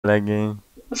Legény.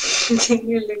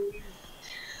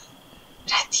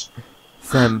 Ready.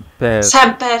 Szemper.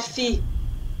 Szemperfi!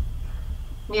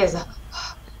 Mi ez a...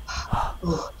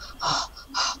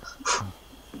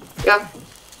 Ja,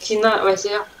 Kína, vagy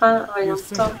Japán, vagy nem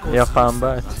tudom. Japán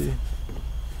bácsi.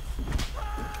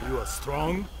 You are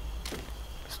strong?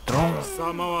 Strong. 貴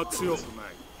様は強くな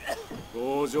い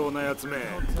強情なやつめ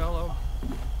Don't tell him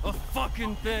a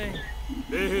fucking thing.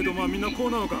 衛兵どもはみんなこ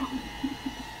うなのか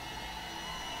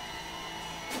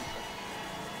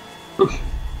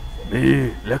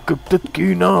Mi leköptet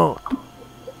Kínát?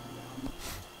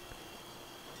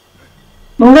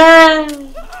 Nem!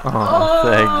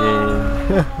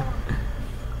 Szegény.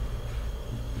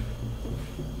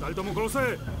 二人とも殺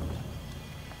せ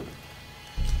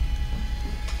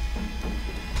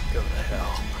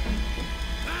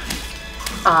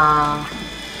Ah.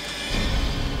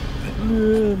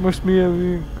 Most mi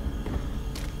jövünk?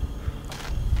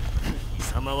 貴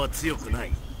様は強くな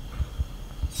い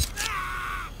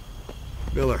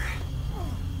Miller,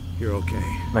 you're okay.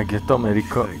 Megjött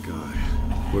Amerika. Thank God.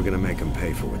 We're gonna make them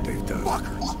pay for what they've done.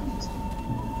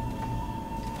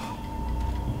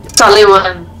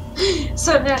 Taliban!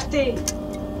 Szörnyerték!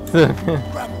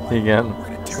 Igen.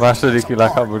 Második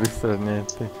világháború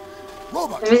szörnyerték.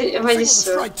 Vagyis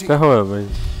ször. Te hol vagy?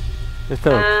 Te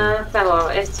ott vagy? Te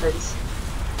hol? Itt vagy.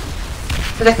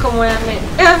 De komolyan még...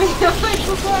 Ja, mi a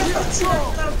fajfogoltat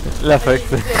csináltam?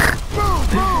 Lefekszem.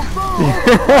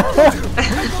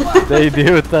 De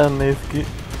idiótán néz ki.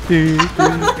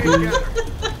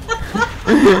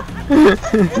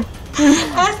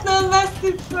 Ezt nem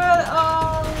vesztük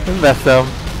fel! Veszem.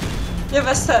 Ja,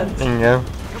 veszed? Igen.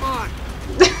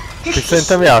 És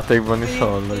szerintem játékban is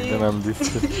hallok, de nem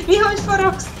biztos. Mi, hogy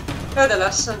forogsz? Jó, de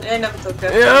lassan, én nem tudok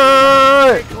el.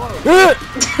 Jaj!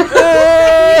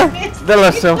 De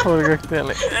lassan forgok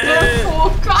tényleg. Nem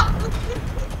fóka!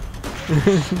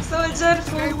 Soldier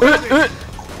fóka!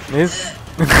 Nézd!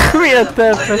 Milyen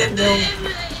terpet nyom!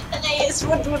 Nehéz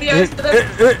fordulni ösztönöm!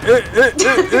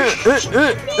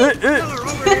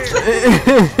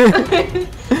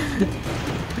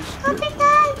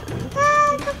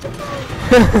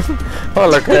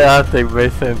 Hallok a játékba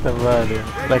és szerintem várja.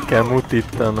 Le kell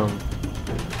mutítanom.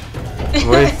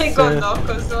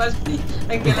 Gondolkozol,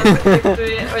 meg kell az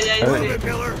ötletője, hogy egy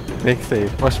még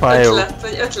szép, most már jó. ötlet,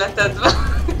 vagy ötleted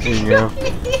van. Igen.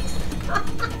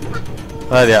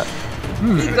 Várjál.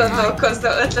 Mit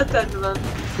gondolkozol, ötleted van.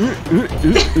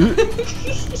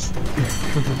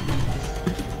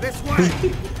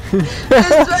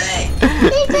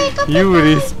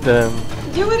 Júristen!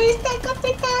 Júristen,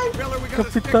 kapitán!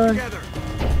 Kapitán!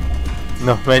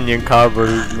 Na, menjünk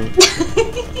háborúzni.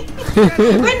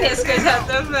 Hogy néz ki, hogy hát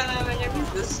többen elmegyek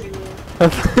biztos,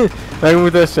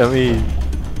 Megmutassam így.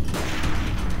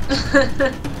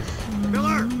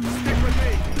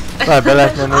 Már be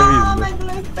lehet menni a vízbe.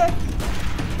 Meglőttek!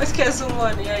 Hogy kell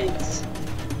zoomolnia itt?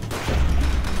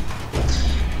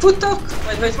 Futok?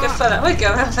 Vagy hogy kell felállni? Hogy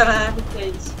kell felállni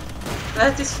így?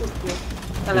 Lehet itt futni?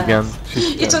 Igen,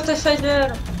 itt ott egy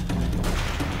fegyver!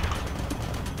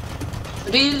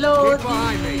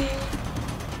 Reloading!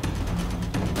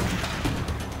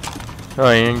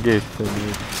 Jaj, én gépszerű.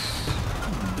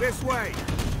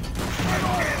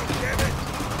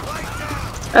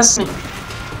 Ez mi?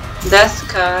 Death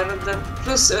card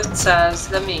plusz 500,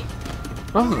 de mi?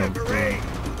 Az nem tudom.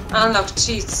 Unlock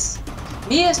cheats.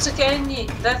 Miért csak ennyi?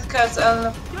 Death cards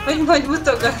unlock. Hogy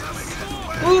mutogatsz?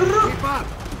 Urru!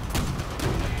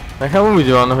 Nekem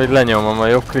úgy van, hogy lenyomom a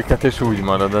jobb klikket és úgy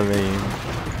marad az én.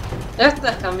 Jött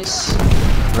nekem is.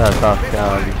 Lehet át kell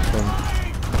állítani.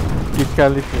 Kit kell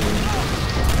állítani?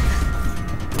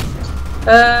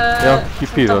 Ja, ki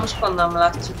piros. Most honnan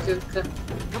látjuk őket.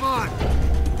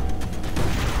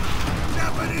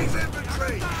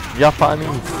 Japáni?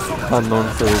 Unknown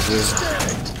szerző.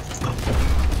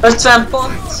 50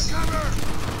 pont.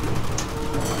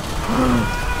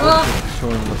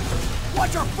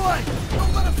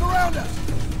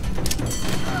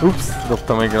 Ups,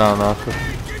 dobtam egy gránátot.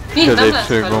 Mi? Nem lehet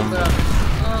Középsőgomb.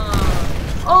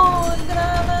 Ó,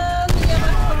 gránát, igen,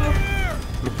 meghalok.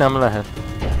 Mit nem lehet?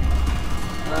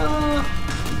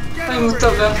 Hogy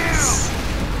mutogatsz?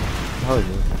 Hogy?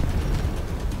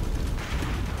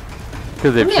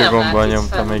 Középső gombbal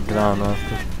nyomtam egy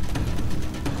gránátot.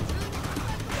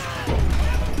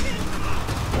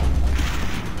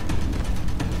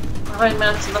 Hogy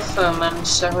már tudok fölmenni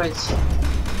se, hogy...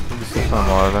 Biztos nem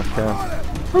arra kell.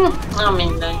 Na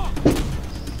mindegy.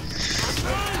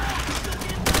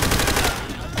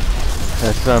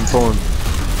 70 pont.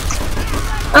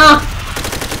 Ah!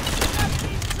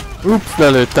 Ups,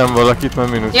 lelőttem valakit, mert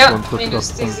mínusz Ja, pontot mínusz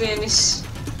kaptam. 10 én is.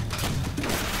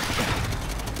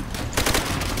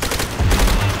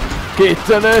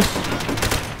 Kétszeres!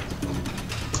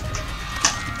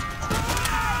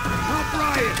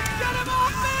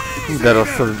 De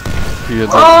rossz a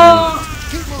field.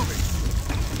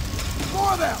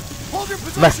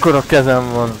 Mekkora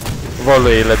kezem van. Való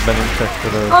életben nincs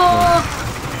ekkora.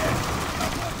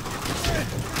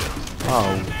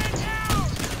 Au.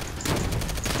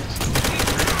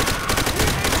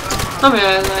 Nem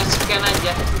olyan nagy, csak ilyen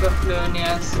egyet tudok lőni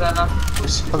ezzel a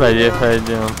puskával. Vegyél fel egy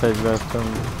olyan fegyvert,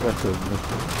 ami vetődni.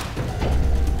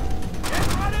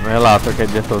 Mert látok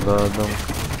egyet, odaadom.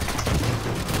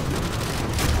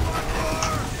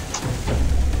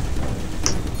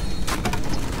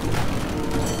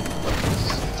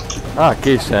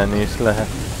 Késelni is lehet.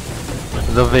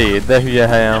 Ez a V, de hülye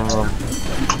helyen van.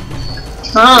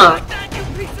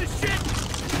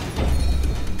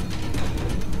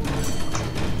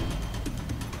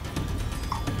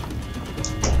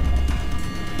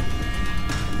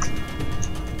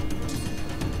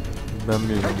 De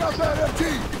mi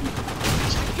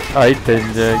van? Itt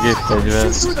egy gépfegyver.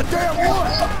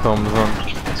 Thompson.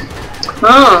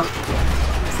 Granát!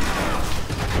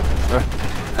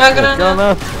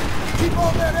 Granát!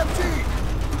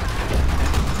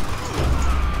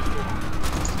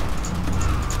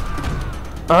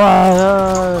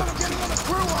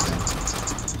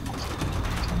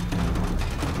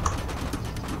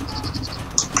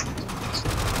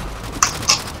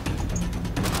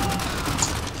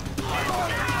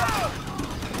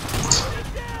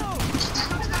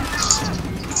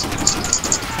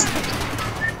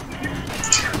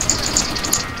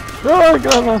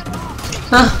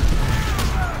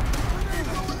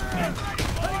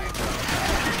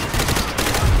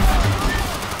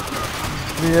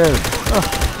 Mi ez?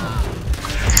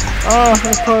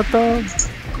 Meghaltam!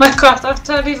 Meghaltam,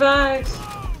 te revive!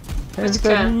 Hogy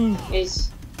kell? Így.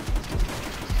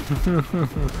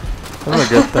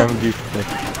 Mögöttem giftek.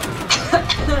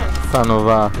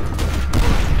 Szanová.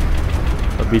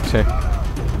 A bicsek.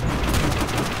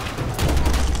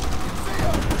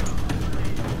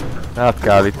 Át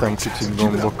kell állítom kicsit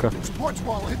gombokat.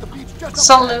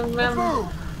 Szalomban.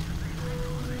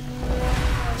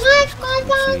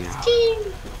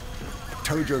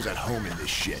 Tojo's at home in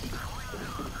this shit.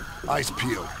 Eyes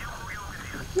peeled.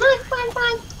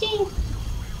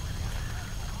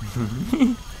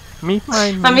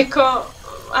 Amikor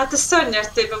hát a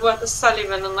szörnyertében volt a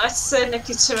Sullivan a nagy szörny,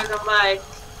 kicsi meg a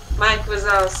Mike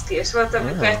Wazowski, és volt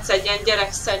amikor egyszer egy ilyen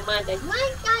gyerekszörny majd egy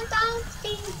Mike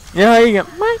Wazowski. Ja igen,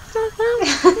 Mike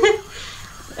Wazowski.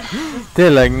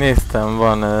 Tényleg néztem,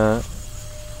 van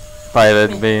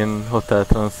Pirate Bay Hotel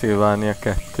Transylvania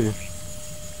 2.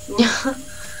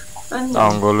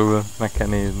 Angolul, meg kell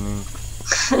néznünk.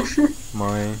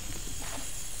 Majd.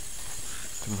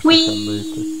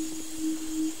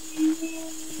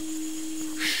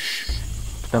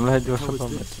 Nem lehet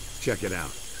gyorsabban? Check it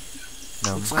out.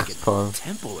 Nem, Looks like a fal.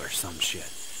 temple or some shit.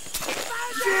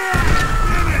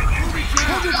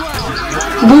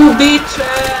 Booby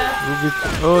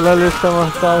trap! Ó, lelőttem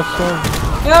a társam.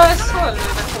 Ja, ez hol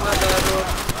lőnek oldalról?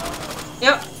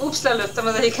 Ja, ups, lelőttem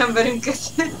az egyik emberünket.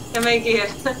 Ja, még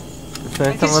ér.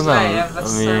 Szerintem az nem a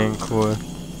miénk volt.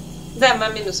 De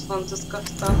már mínuszpontot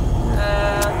kaptam.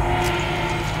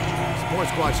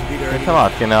 Szerintem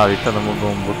át kéne állítanom a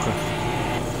gombokat.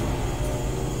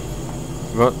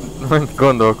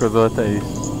 Gondolkozol te is.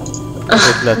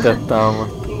 Ötletet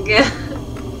támad. Igen.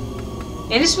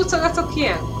 Én is mutogatok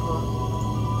ilyenkor?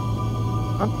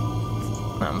 Hát,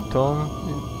 nem tudom.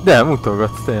 De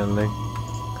mutogatsz tényleg.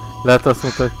 Lehet azt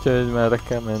mutatja, hogy merre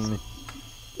kell menni.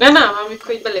 De nem,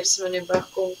 amikor így belépsz menübe,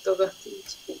 akkor mutogat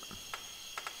így.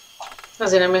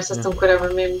 Azért nem értettem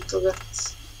korábban, miért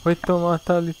mutogatsz. Hogy tudom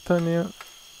átállítani a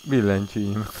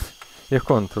billentyűimet? Ja,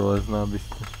 kontrolloznál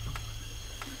biztos.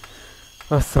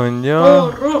 Azt mondja...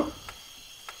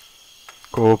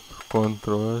 Coop,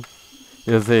 control.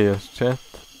 Ja, ZS chat.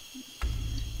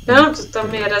 De nem tudtam,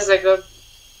 miért rezeg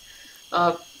a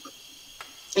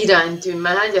iránytű,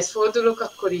 mert ha egyet fordulok,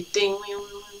 akkor így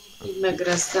így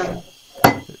megrezzem.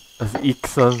 Az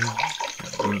X az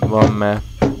van, mert...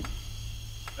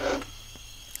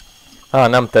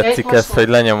 nem tetszik ez, hogy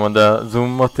lenyomod a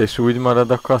zoomot és úgy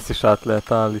marad, akkor azt is át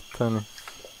lehet állítani.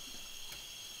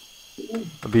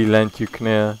 A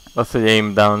billentyűknél. Az, hogy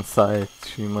aim down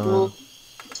sight simán.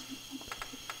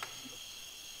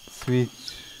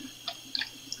 Switch.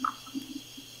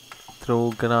 Throw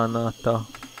granata.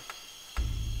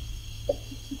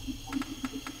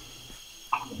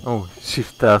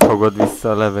 Shift-tel fogod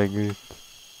vissza a levegőt.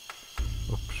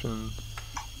 Option.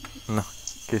 Na,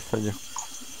 kész vagyok.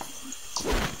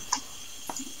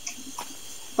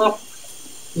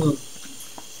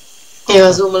 Jó,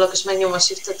 ha zoomolok és megnyom a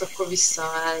shiftet, akkor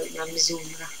visszaáll, nem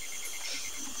zoomra.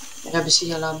 Legalábbis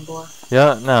így alapból.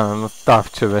 Ja, nem, a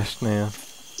távcsövesnél.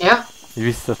 Ja? Így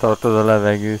visszatartod a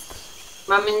levegőt.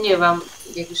 Mármint nyilván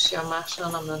végülis ilyen mással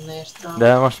nem lenne értelme.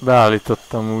 De most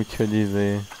beállítottam úgy, hogy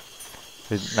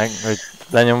hogy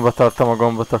lenyomva tartom a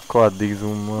gombot, akkor addig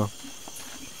zoomol.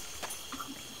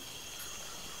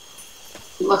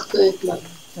 Akkor itt meg.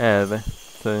 Erre,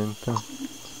 szerintem.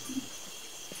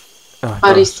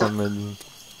 Arista. Megyünk.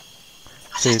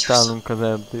 Sétálunk az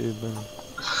erdőben.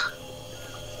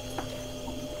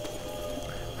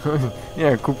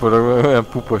 Ilyen kuporog, olyan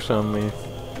puposan mész.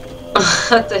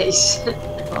 Te is.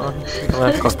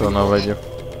 Már katona vagyok.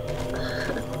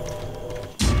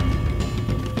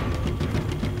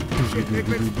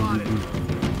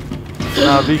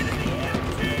 Návik.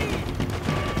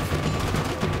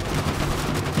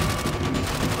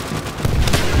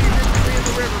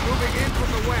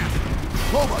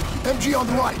 Robot, MG on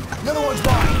the right. The other one's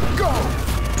behind. Go!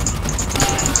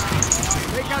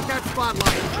 Take out that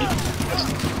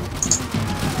spotlight.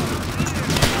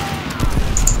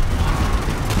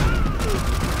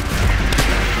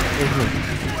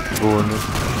 Bónusz.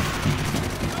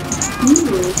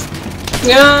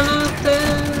 Ja, na te...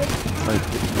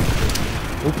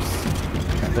 Ups.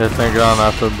 Egyetlen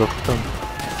gránátot dobtam.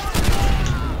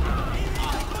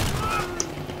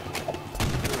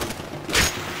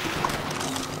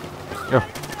 Jó,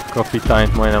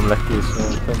 kapitányt majdnem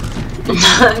lekéseltem.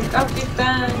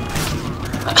 Kapitány!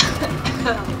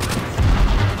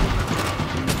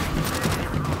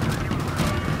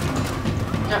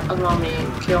 Ja, az van még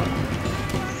jó.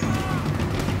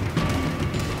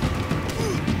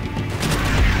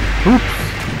 Ups!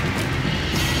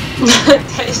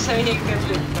 Te is semmiképpen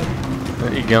lőtted.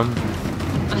 Igen.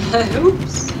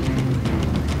 Ups!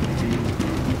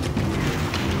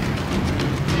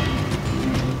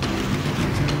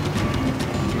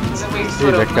 Ezek még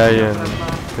Ide kell jönni.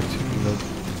 forognak. Te csillag.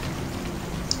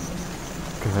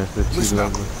 Követő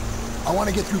csillagot. I want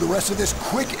to get through the rest of this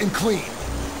quick and clean.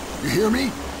 You hear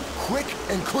me? Quick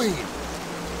and clean.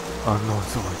 No,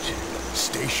 Zolcsi.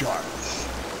 Stay sharp.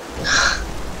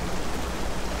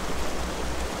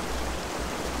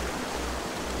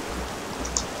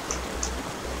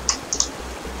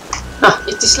 Na,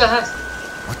 itt is lehet.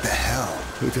 What the hell?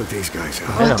 Who took these guys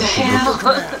out? Én What the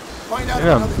hell? Find out if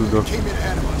Nem another tudok. group came in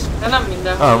ahead of us. De nem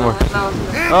mindenhol Most.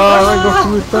 lehet.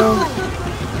 Megvakultam!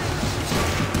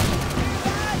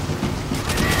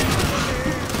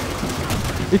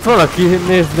 Itt valaki,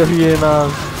 nézd a hülyén áll.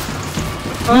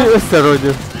 Mi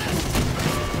összerogyott?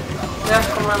 De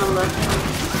akkor már nem lehet.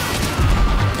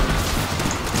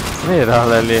 Miért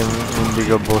áll elém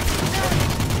mindig a boss?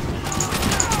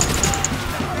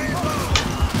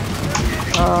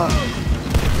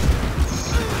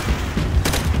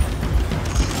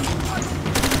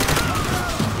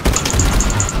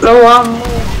 Low ammo.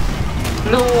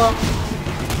 Low ammo.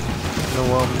 No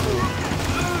ammo.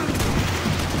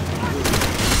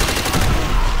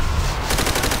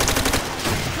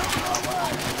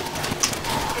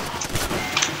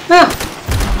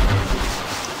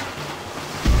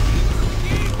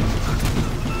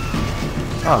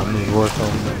 Mi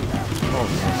voltam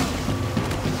benne?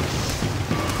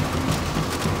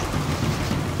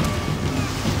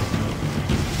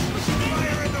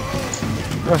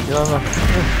 Jönnek!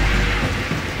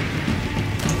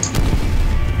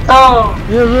 Oh!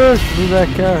 Jövök! Mivel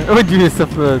kell? Hogy gyűjsz a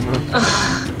földbe?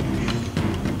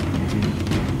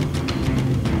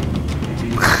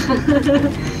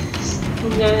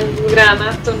 Ugye,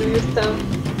 gránáttal űrtem.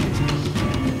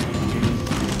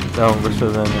 De hangos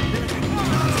az ennek.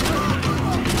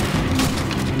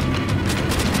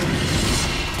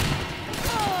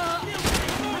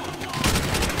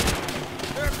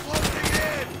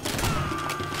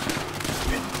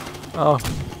 Oh.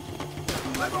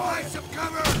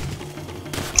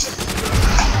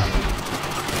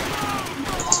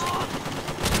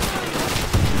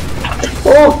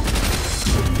 Oh!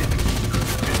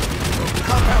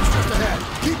 Compound's just ahead.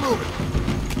 Keep moving.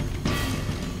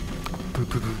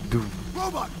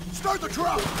 Robot, start the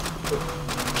truck.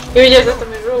 Jó, úgy érzettem,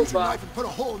 hogy Use your robot. knife and put a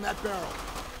hole in that barrel.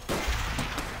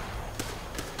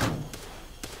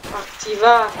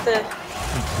 Aktiváte.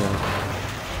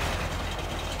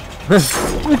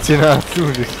 Mit csinálsz,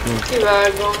 úristen?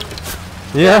 Kivágom.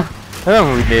 Ja?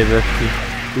 Nem úgy nézett ki.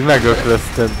 Így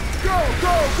megöklözted. Go, go,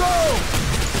 go!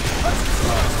 Let's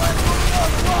go! Let's move on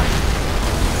the right!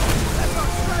 That's our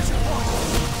extraction point!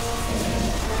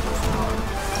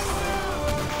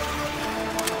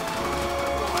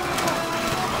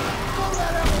 Blow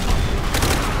that out!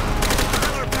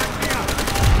 Tyler, back me up.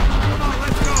 Come on,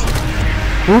 let's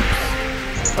go. Ups!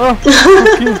 Ah,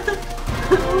 ki?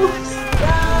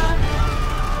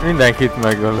 Mindenkit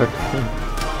megölök.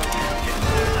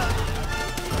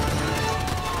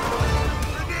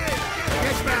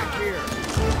 Get back here!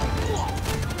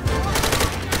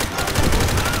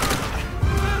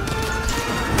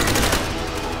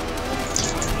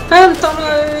 Nem tudom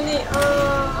lőni!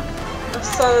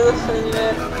 Aztán ez a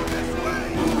fegyver.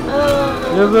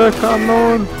 Jövő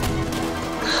kanon!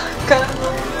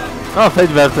 Kanon.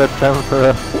 Fegyvert vettem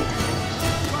fel.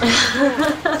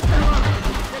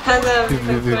 Hát nem,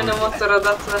 mert a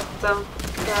motorodat vettem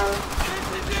fel.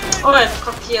 Olyan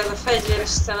kaki ez a fegyver,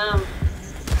 Istenem.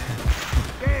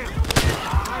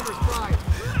 Timer's fried.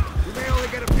 We may only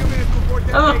get a few minutes before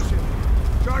detonation.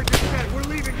 Charge is set. We're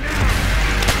leaving now.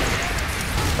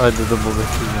 Hagyd a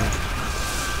dobogatómat.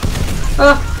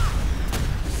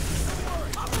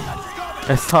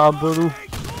 Ez háború.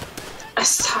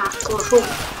 Ez háború.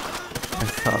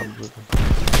 Ez háború.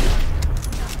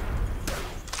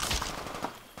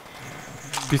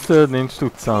 Pisztolyod nincs,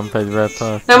 tudsz ám fegyvert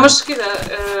használni. Na most kire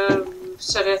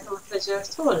cseréltem a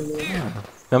fegyvert? Hol mi?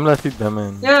 Nem lehet ide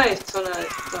menni. Ja, itt van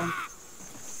előttem.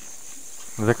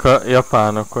 Ezek a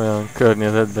japánok olyan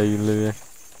környezetbe illőek.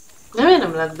 Nem, én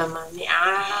nem lehet bemenni.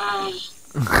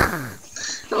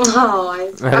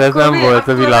 Mert ez nem volt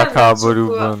a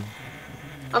világháborúban.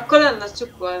 Akkor lenne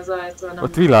csukva az ajtó, nem?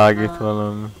 Ott világít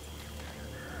valami.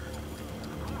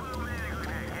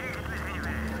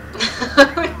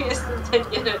 Ezt egy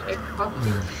ilyen öreg papi.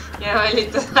 Jaj,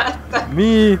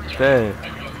 Mi? Te?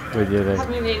 Vagy öreg? hát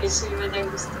én is így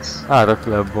megyek biztos. Árak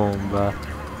le a bombát.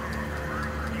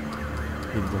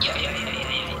 Ide.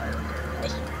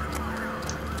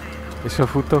 És ha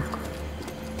futok?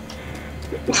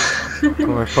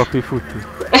 Akkor meg papi futi.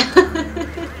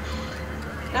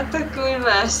 Hát akkor mi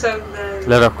mások, de...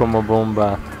 Lerakom a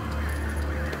bombát.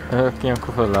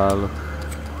 Ilyenkor felállok.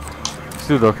 És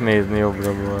tudok nézni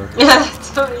jobbra-balra.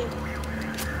 Látom így.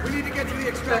 We need to get to the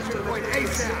extraction point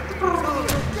ASAP.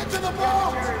 Get to the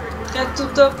ball! Get to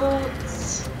the boots.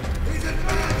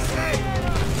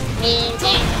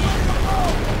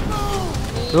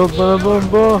 Robban a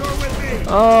bomba!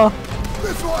 Ah!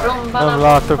 Romban Nem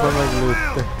látok, hogy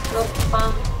meglőttek.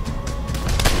 Robban.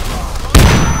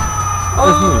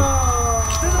 Ez mi?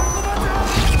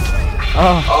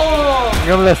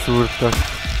 Engem leszúrtak.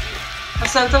 Azt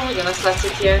szerintem ugyanazt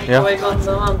látszik ilyen, Ja. vagy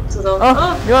gondolom, nem tudom.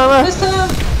 Jaj, Köszönöm!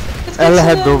 el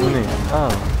lehet dobni.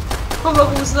 Hova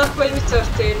húznak, vagy mi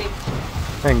történik?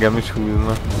 Engem is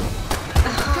húznak.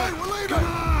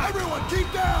 Everyone,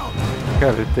 keep down!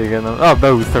 Kell, hogy téged nem...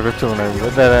 behúztak a csónakba,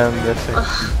 de rendesek.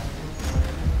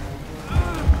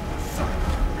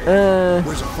 Where's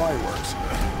the fireworks?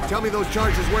 Tell me those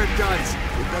charges weren't done.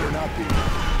 It better not be.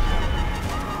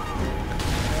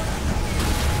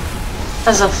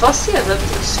 Ez a faszi, ez a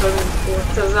tűzsorunk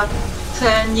volt, ez a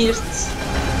felnyírt...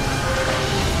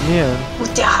 Milyen?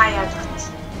 Úgy a hajadat.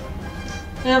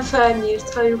 Ilyen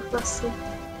felnyírt hajú faszi.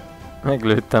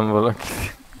 Meglőttem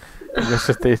valakit. Egy a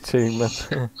sötétségben.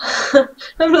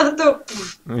 Nem látom.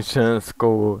 Mission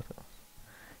score.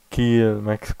 Kill,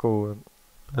 meg score.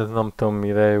 Ez nem tudom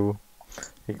mire jó.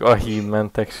 Még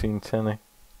achievement-ek sincsenek.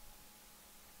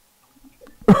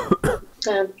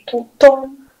 Nem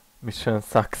tudom. Mission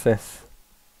success.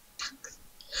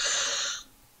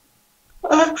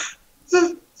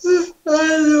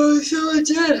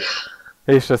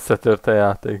 És összetört a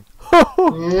játék.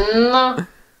 Na.